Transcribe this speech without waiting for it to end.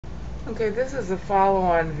Okay, this is a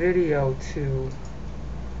follow-on video to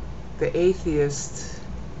the Atheist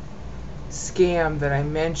Scam that I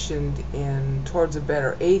mentioned in Towards a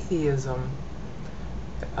Better Atheism,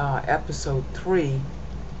 episode 3.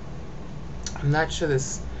 I'm not sure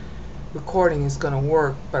this recording is going to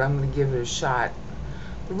work, but I'm going to give it a shot.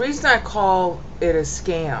 The reason I call it a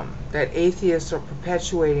scam that atheists are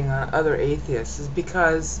perpetuating on other atheists is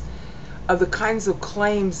because of the kinds of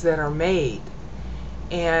claims that are made.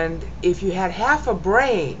 And if you had half a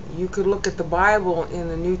brain, you could look at the Bible in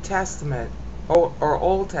the New Testament, or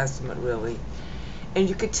Old Testament really, and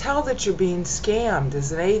you could tell that you're being scammed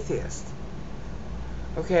as an atheist.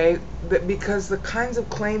 Okay? But because the kinds of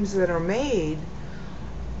claims that are made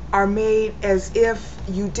as if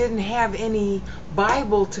you didn't have any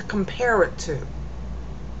Bible to compare it to.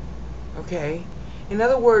 Okay? In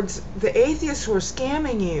other words, the atheists who are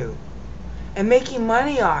scamming you and making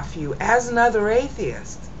money off you as another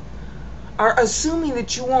atheist are assuming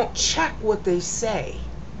that you won't check what they say.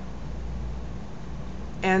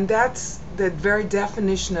 And that's the very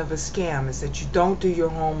definition of a scam, is that you don't do your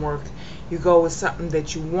homework. You go with something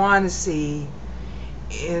that you want to see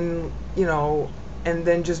and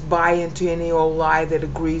then just buy into any old lie that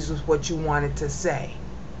agrees with what you want it to say.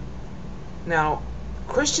 Now,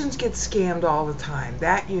 Christians get scammed all the time,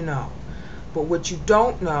 that you know. But what you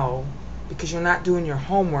don't know, because you're not doing your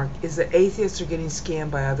homework, is that atheists are getting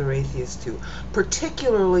scammed by other atheists too.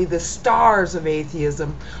 Particularly the stars of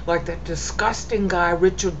atheism, like that disgusting guy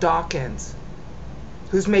Richard Dawkins,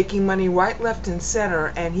 who's making money right, left, and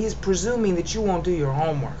center, and he's presuming that you won't do your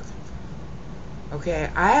homework. Okay,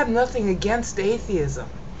 I have nothing against atheism,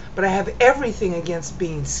 but I have everything against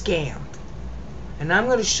being scammed. And I'm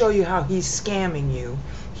going to show you how he's scamming you.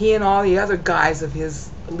 He and all the other guys of his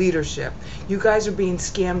leadership. You guys are being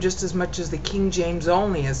scammed just as much as the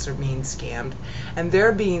King-James-Onlyists are being scammed. And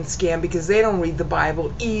they're being scammed because they don't read the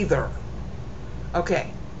Bible either.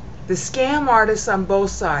 Okay, the scam artists on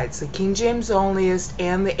both sides, the King-James-Onlyists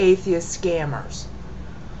and the atheist scammers,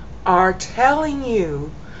 are telling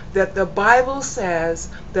you that the Bible says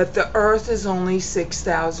that the earth is only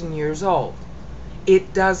 6,000 years old.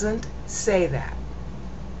 It doesn't say that.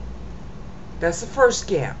 That's the first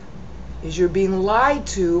scam, is you're being lied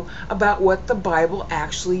to about what the Bible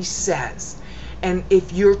actually says. And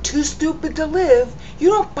if you're too stupid to live, you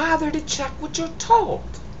don't bother to check what you're told.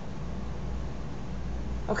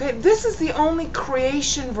 Okay, this is the only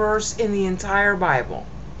creation verse in the entire Bible.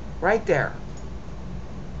 Right there.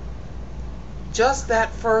 Just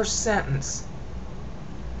that first sentence.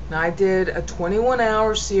 Now, I did a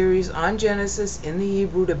 21-hour series on Genesis in the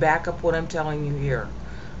Hebrew to back up what I'm telling you here.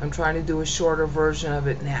 I'm trying to do a shorter version of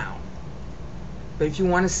it now. But if you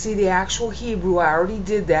want to see the actual Hebrew, I already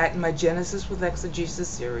did that in my Genesis with Exegesis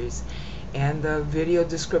series. And the video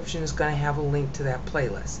description is going to have a link to that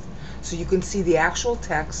playlist. So you can see the actual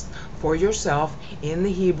text for yourself in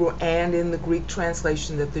the Hebrew and in the Greek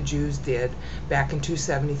translation that the Jews did back in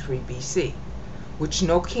 273 BC. Which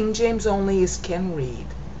no King James Onlyist can read.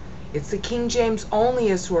 It's the King James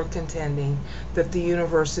Onlyists who are contending that the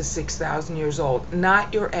universe is 6,000 years old,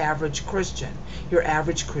 not your average Christian. Your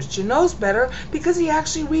average Christian knows better because he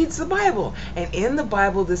actually reads the Bible. And in the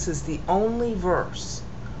Bible, this is the only verse,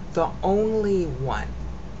 the only one,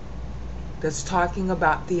 that's talking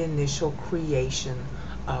about the initial creation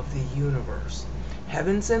of the universe.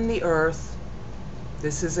 Heavens and the earth,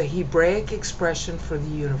 this is a Hebraic expression for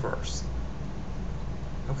the universe.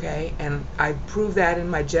 Okay, and I proved that in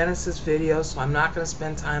my Genesis video, so I'm not going to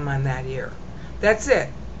spend time on that here. That's it.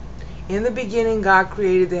 In the beginning, God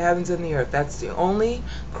created the heavens and the earth. That's the only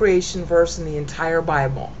creation verse in the entire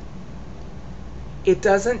Bible. It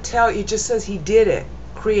doesn't tell, it just says he did it,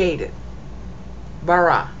 created.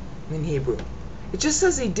 Bara in Hebrew. It just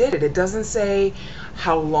says he did it. It doesn't say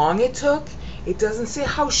how long it took. It doesn't say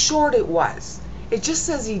how short it was. It just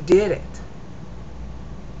says he did it.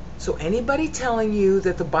 So anybody telling you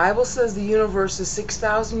that the Bible says the universe is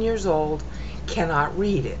 6,000 years old cannot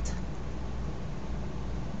read it.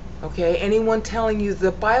 Okay, anyone telling you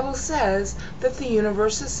the Bible says that the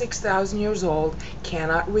universe is 6,000 years old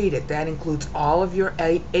cannot read it. That includes all of your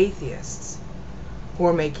atheists who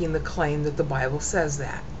are making the claim that the Bible says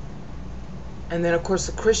that. And then, of course,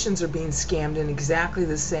 the Christians are being scammed in exactly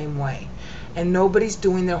the same way. And nobody's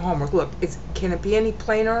doing their homework. Look, can it be any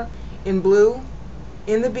plainer in blue?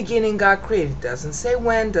 In the beginning, God created. Doesn't say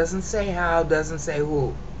when, doesn't say how, doesn't say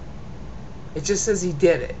who. It just says he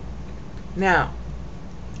did it. Now,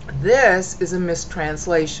 this is a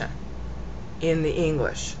mistranslation in the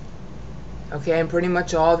English. Okay, and pretty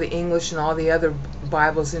much all the English and all the other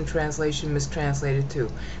Bibles in translation mistranslated too.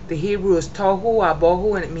 The Hebrew is tohu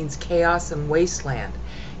abohu, and it means chaos and wasteland.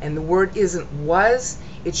 And the word isn't was,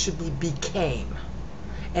 it should be became.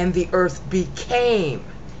 And the earth became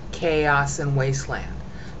chaos and wasteland.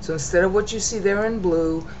 So instead of what you see there in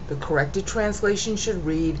blue, the corrected translation should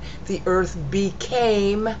read, the earth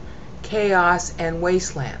became chaos and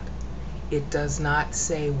wasteland. It does not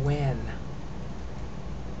say when.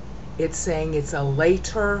 It's saying it's a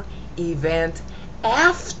later event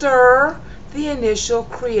after the initial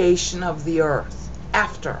creation of the earth.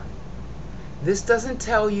 After. This doesn't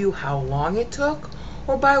tell you how long it took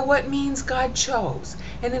or by what means God chose.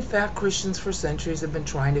 And in fact, Christians for centuries have been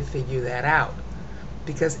trying to figure that out.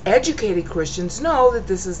 Because educated Christians know that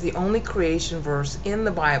this is the only creation verse in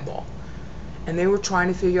the Bible. And they were trying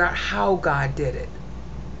to figure out how God did it.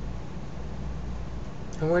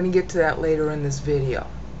 And we're going to get to that later in this video.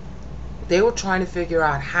 They were trying to figure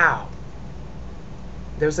out how.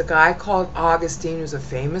 There's a guy called Augustine who's a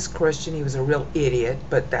famous Christian. He was a real idiot,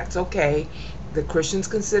 but that's okay. The Christians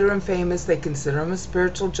consider him famous. They consider him a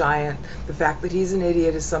spiritual giant. The fact that he's an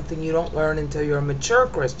idiot is something you don't learn until you're a mature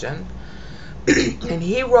Christian. And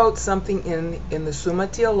he wrote something in the Summa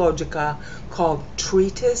Theologica called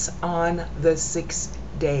Treatise on the 6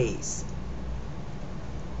 Days.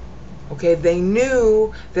 Okay, they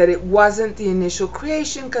knew that it wasn't the initial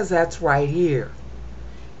creation because that's right here.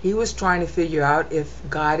 He was trying to figure out if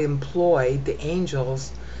God employed the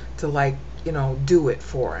angels to do it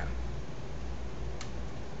for him.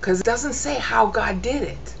 Because it doesn't say how God did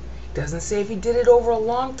it. It doesn't say if he did it over a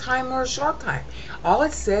long time or a short time. All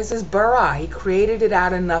it says is bara. He created it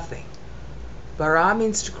out of nothing. Bara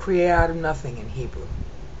means to create out of nothing in Hebrew.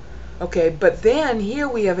 Okay, but then here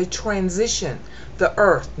we have a transition. The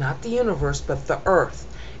earth, not the universe, but the earth,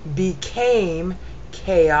 became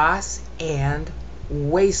chaos and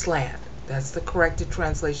wasteland. That's the corrected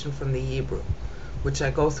translation from the Hebrew, which I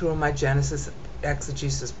go through in my Genesis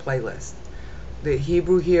exegesis playlist. The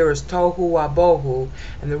Hebrew here is tohu wabohu,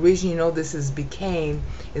 and the reason you know this is became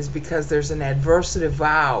is because there's an adversative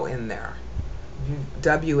vowel in there.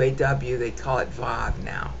 W-A-W, they call it vav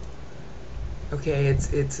now. Okay,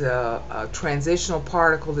 it's a transitional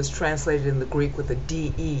particle that's translated in the Greek with a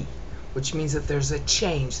de, which means that there's a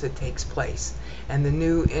change that takes place. And the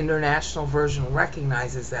New International Version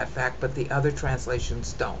recognizes that fact, but the other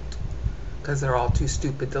translations don't, because they're all too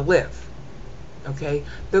stupid to live. Okay,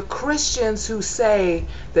 the Christians who say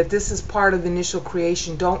that this is part of initial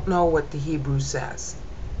creation don't know what the Hebrew says.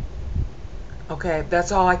 Okay,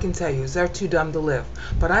 that's all I can tell you is they're too dumb to live.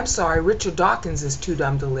 But I'm sorry, Richard Dawkins is too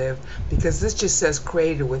dumb to live because this just says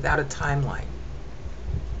created without a timeline.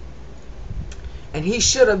 And he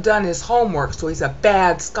should have done his homework, so he's a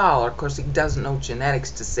bad scholar. Of course, he doesn't know genetics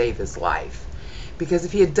to save his life. Because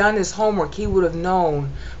if he had done his homework, he would have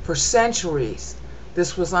known for centuries.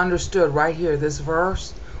 This was understood right here. This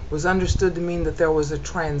verse was understood to mean that there was a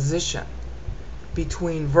transition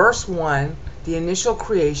between verse 1, the initial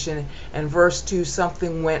creation, and verse 2,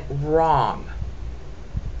 something went wrong.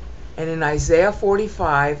 And in Isaiah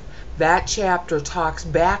 45, that chapter talks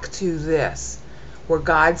back to this, where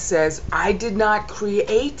God says, I did not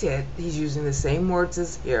create it. He's using the same words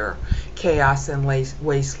as here, chaos and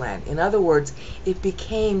wasteland. In other words, it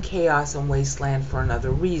became chaos and wasteland for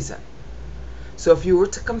another reason. So if you were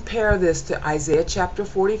to compare this to Isaiah chapter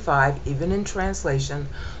 45, even in translation,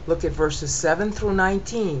 look at verses 7 through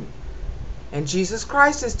 19. And Jesus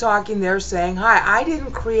Christ is talking there saying, hi, I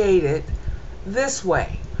didn't create it this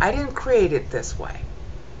way. I didn't create it this way.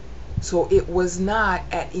 So it was not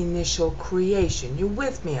at initial creation. You're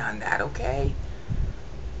with me on that, okay?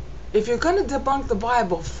 If you're going to debunk the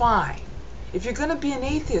Bible, fine. If you're going to be an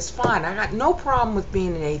atheist, fine. I got no problem with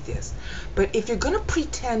being an atheist. But if you're going to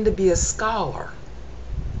pretend to be a scholar,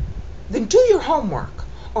 then do your homework.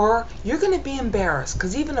 Or you're going to be embarrassed,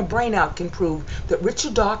 because even a brainout can prove that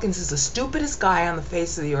Richard Dawkins is the stupidest guy on the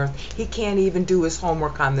face of the earth. He can't even do his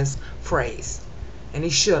homework on this phrase. And he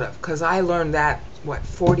should have, because I learned that,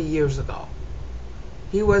 40 years ago.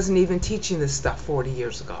 He wasn't even teaching this stuff 40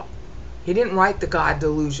 years ago. He didn't write the God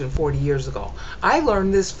Delusion 40 years ago. I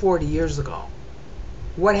learned this 40 years ago.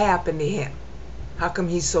 What happened to him? How come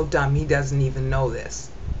he's so dumb he doesn't even know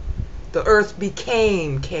this? The earth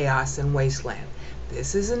became chaos and wasteland.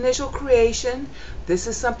 This is initial creation. This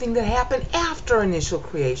is something that happened after initial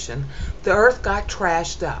creation. The earth got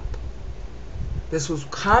trashed up. This was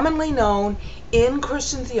commonly known in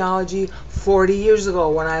Christian theology 40 years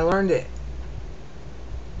ago when I learned it.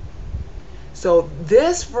 So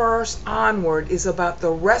this verse onward is about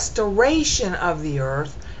the restoration of the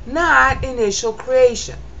earth, not initial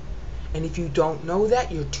creation. And if you don't know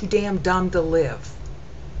that, you're too damn dumb to live.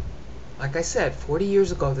 Like I said, 40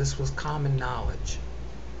 years ago, this was common knowledge.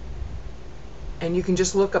 And you can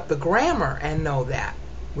just look up the grammar and know that,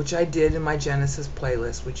 which I did in my Genesis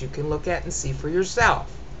playlist, which you can look at and see for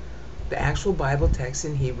yourself. The actual Bible text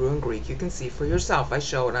in Hebrew and Greek, you can see for yourself. I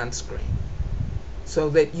show it on screen, so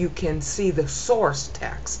that you can see the source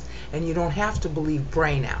text, and you don't have to believe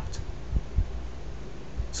brain out.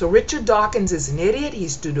 So Richard Dawkins is an idiot.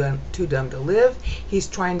 He's too dumb to live. He's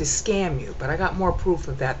trying to scam you. But I got more proof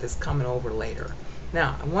of that that's coming over later.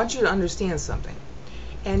 Now, I want you to understand something.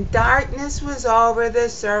 And darkness was over the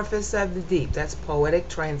surface of the deep. That's poetic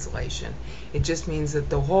translation. It just means that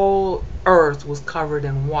the whole earth was covered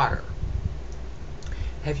in water.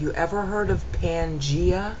 Have you ever heard of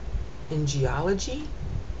Pangea in geology?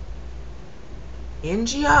 In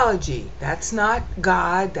geology, that's not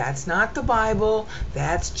God, that's not the Bible,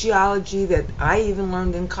 that's geology that I even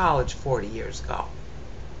learned in college 40 years ago.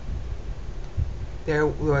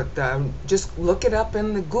 Just look it up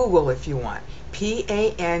in the Google if you want.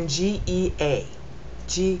 Pangea.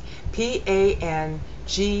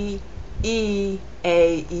 Pangea,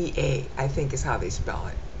 I think is how they spell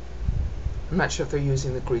it. I'm not sure if they're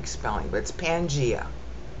using the Greek spelling, but it's Pangea.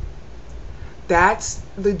 That's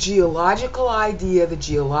the geological idea, the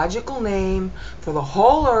geological name for the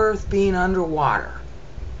whole earth being underwater.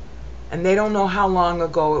 And they don't know how long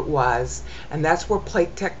ago it was, and that's where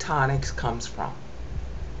plate tectonics comes from.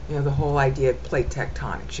 You know, the whole idea of plate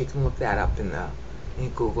tectonics. You can look that up in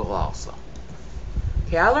Google also.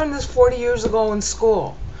 Okay, I learned this 40 years ago in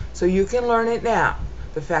school, so you can learn it now.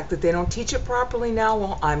 The fact that they don't teach it properly now,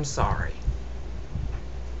 well, I'm sorry.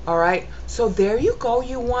 All right, so there you go.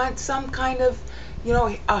 You want some kind of,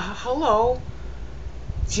 hello.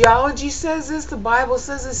 Geology says this, the Bible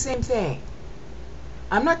says the same thing.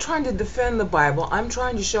 I'm not trying to defend the Bible. I'm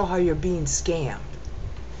trying to show how you're being scammed.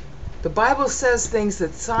 The Bible says things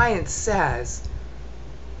that science says,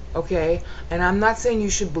 okay? And I'm not saying you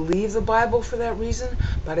should believe the Bible for that reason,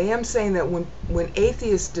 but I am saying that when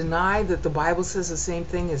atheists deny that the Bible says the same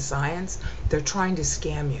thing as science, they're trying to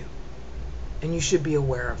scam you. And you should be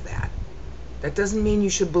aware of that. That doesn't mean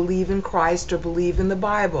you should believe in Christ or believe in the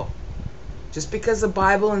Bible. Just because the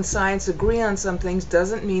Bible and science agree on some things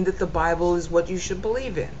doesn't mean that the Bible is what you should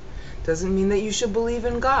believe in. Doesn't mean that you should believe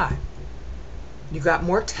in God. You got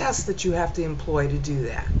more tests that you have to employ to do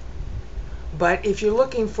that. But if you're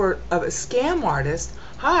looking for a scam artist,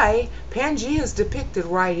 hi, Pangea is depicted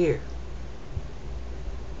right here.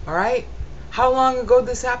 All right? How long ago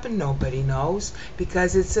this happened? Nobody knows,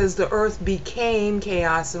 because it says the earth became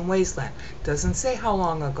chaos and wasteland. Doesn't say how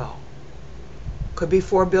long ago. Could be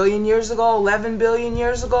 4 billion years ago, 11 billion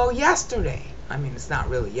years ago, yesterday. I mean, it's not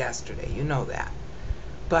really yesterday, you know that.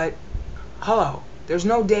 But, hello, there's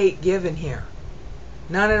no date given here.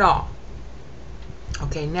 None at all.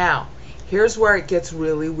 Okay, now, here's where it gets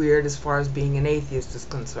really weird as far as being an atheist is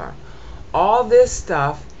concerned. All this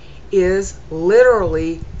stuff is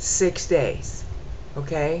literally 6 days.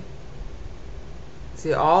 Okay?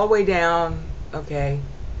 See, all the way down, okay,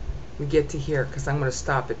 we get to here, because I'm going to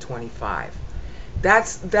stop at 25.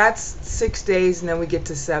 That's 6 days, and then we get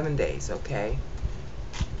to 7 days, okay?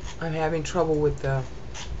 I'm having trouble with the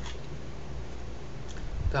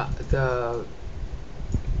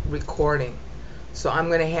recording. So I'm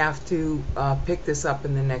going to have to pick this up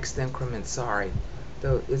in the next increment. Sorry.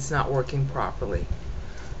 It's not working properly.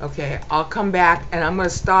 Okay, I'll come back, and I'm going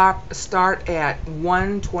to start at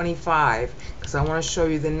 125, because I want to show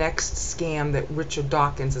you the next scam that Richard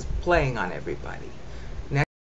Dawkins is playing on everybody.